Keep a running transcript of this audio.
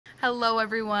Hello,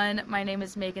 everyone. My name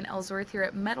is Megan Ellsworth here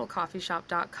at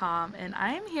metalcoffeeshop.com, and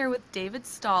I am here with David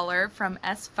Stahler from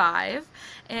S5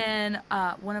 and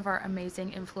one of our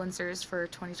amazing influencers for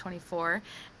 2024.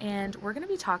 And we're going to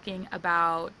be talking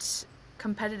about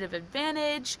competitive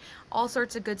advantage, all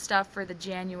sorts of good stuff for the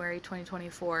January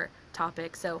 2024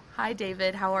 topic. So, hi,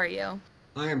 David. How are you?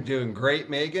 I am doing great,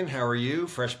 Megan. How are you?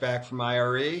 Fresh back from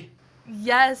IRE?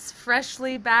 Yes,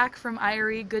 freshly back from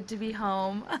Irie. Good to be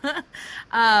home.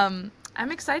 I'm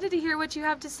excited to hear what you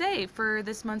have to say for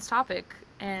this month's topic,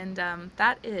 and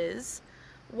that is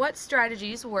what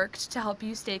strategies worked to help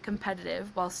you stay competitive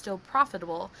while still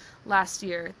profitable last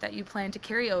year that you plan to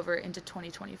carry over into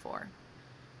 2024?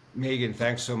 Megan,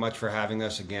 thanks so much for having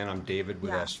us again. I'm David with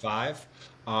Yeah. S5.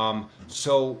 I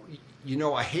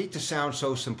hate to sound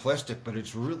so simplistic, but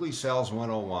it's really sales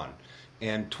 101.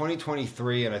 And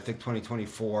 2023 and I think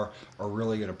 2024 are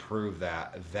really going to prove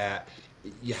that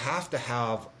you have to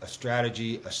have a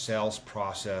strategy, a sales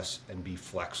process, and be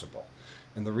flexible.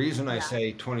 And the reason I Yeah.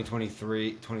 say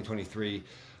 2023,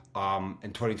 and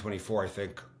 2024, I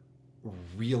think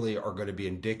really are going to be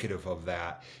indicative of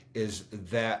that is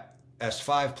that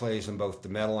S5 plays in both the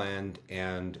metal end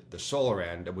and the solar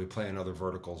end, and we play in other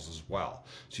verticals as well.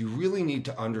 So you really need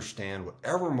to understand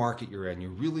whatever market you're in, you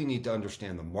really need to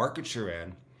understand the markets you're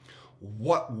in,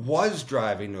 what was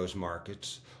driving those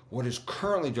markets, what is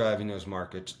currently driving those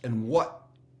markets, and what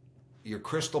your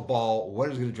crystal ball,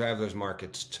 what is going to drive those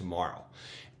markets tomorrow.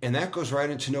 And that goes right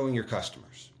into knowing your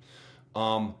customers.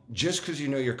 Just because you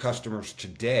know your customers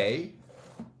today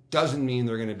doesn't mean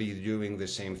they're going to be doing the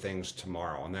same things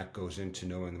tomorrow. And that goes into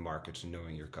knowing the markets and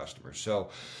knowing your customers. So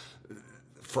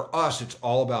for us, it's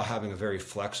all about having a very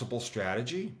flexible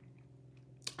strategy,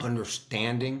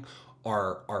 understanding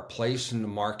our place in the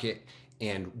market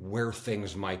and where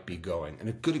things might be going. And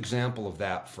a good example of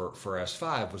that for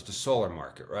S5 was the solar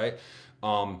market, right?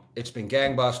 It's been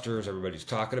gangbusters. Everybody's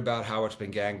talking about how it's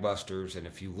been gangbusters. And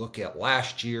if you look at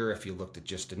last year, if you looked at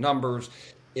just the numbers,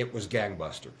 it was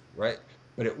gangbusters, right?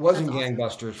 But it That's wasn't awesome.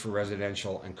 gangbusters for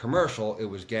residential and commercial. It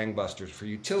was gangbusters for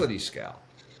utility scale.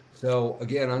 So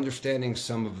again, understanding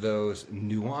some of those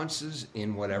nuances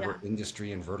in Yeah. whatever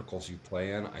industry and verticals you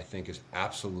play in, I think is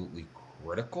absolutely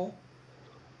critical.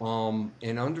 And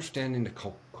understanding the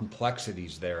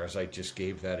complexities there, as I just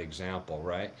gave that example,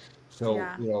 right? So,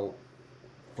 Yeah.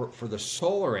 for the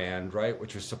solar end, right,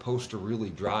 which is supposed to really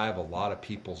drive a lot of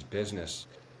people's business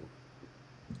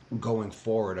going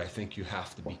forward, I think you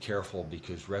have to be careful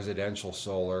because residential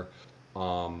solar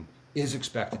is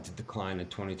expected to decline in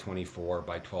 2024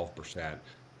 by 12%.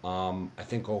 I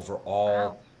think Wow.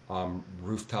 overall,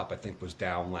 rooftop, I think, was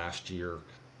down last year.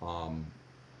 Um,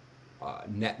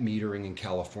 Net metering in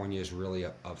California is really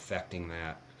affecting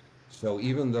that. So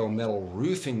even though metal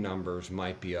roofing numbers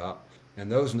might be up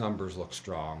and those numbers look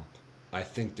strong, I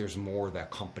think there's more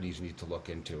that companies need to look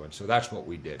into. And so that's what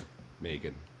we did,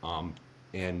 Megan.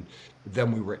 And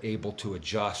then we were able to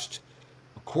adjust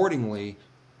accordingly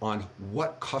on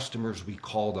what customers we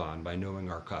called on by knowing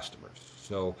our customers.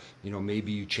 So,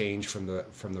 maybe you change from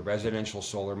the residential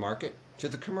solar market to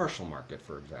the commercial market,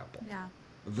 for example. Yeah.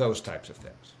 Those types of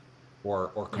things.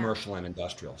 Or Yeah. commercial and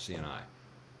industrial, CNI.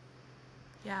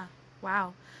 Yeah.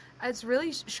 Wow. It's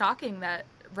really shocking that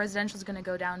residential is going to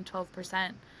go down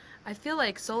 12%. I feel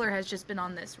like solar has just been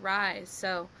on this rise,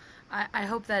 so I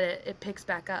hope that it picks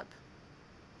back up.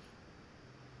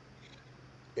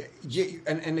 Yeah,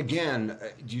 and again,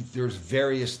 there's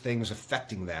various things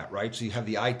affecting that, right? So you have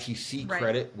the ITC Right.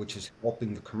 credit, which is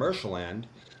helping the commercial end,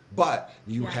 but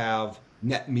you Yeah. have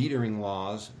net metering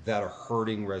laws that are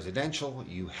hurting residential.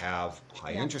 You have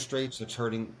high Yeah. interest rates that's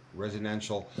hurting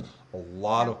residential. Yeah. A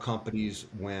lot of contractors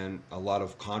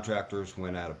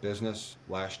went out of business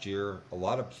last year. A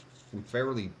lot of some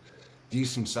fairly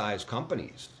decent sized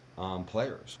companies,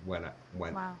 players went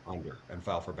Wow. under and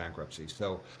filed for bankruptcy.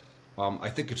 So I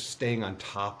think it's staying on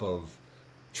top of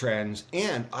trends,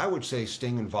 and I would say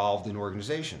staying involved in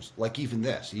organizations like even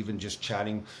this, even just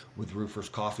chatting with Roofers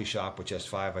Coffee Shop, which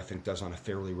S5 I think does on a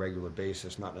fairly regular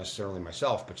basis, not necessarily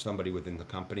myself, but somebody within the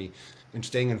company, and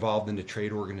staying involved in the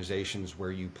trade organizations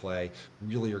where you play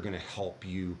really are going to help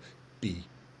you be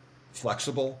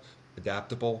flexible,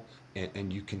 adaptable,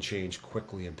 and you can change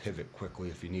quickly and pivot quickly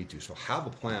if you need to. So have a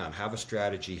plan, have a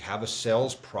strategy, have a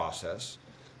sales process,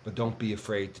 but don't be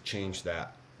afraid to change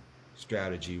that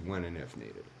strategy when and if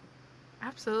needed.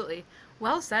 Absolutely.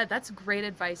 Well said. That's great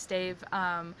advice, Dave.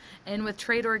 And with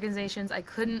trade organizations, I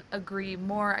couldn't agree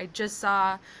more. I just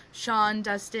saw Sean,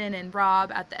 Dustin, and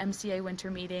Rob at the MCA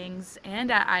winter meetings and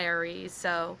at IRE.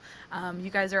 So you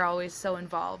guys are always so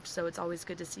involved. So it's always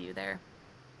good to see you there.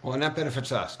 Well, and that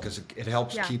benefits us because it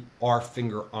helps Yeah, keep our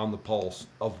finger on the pulse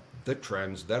of the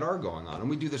trends that are going on. And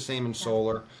we do the same in yeah.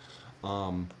 solar.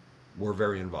 Um, we're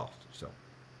very involved. So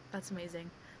That's amazing.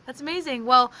 That's amazing.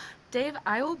 Well, Dave,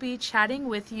 I will be chatting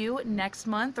with you next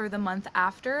month or the month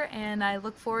after, and I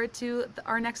look forward to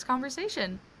our next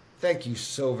conversation. thank you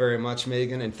so very much,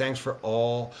 Megan. And thanks for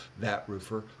all that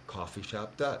Roofer Coffee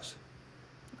Shop does.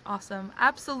 Awesome.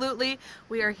 Absolutely.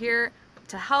 We are here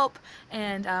to help,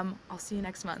 and I'll see you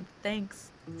next month.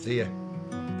 Thanks. See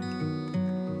ya.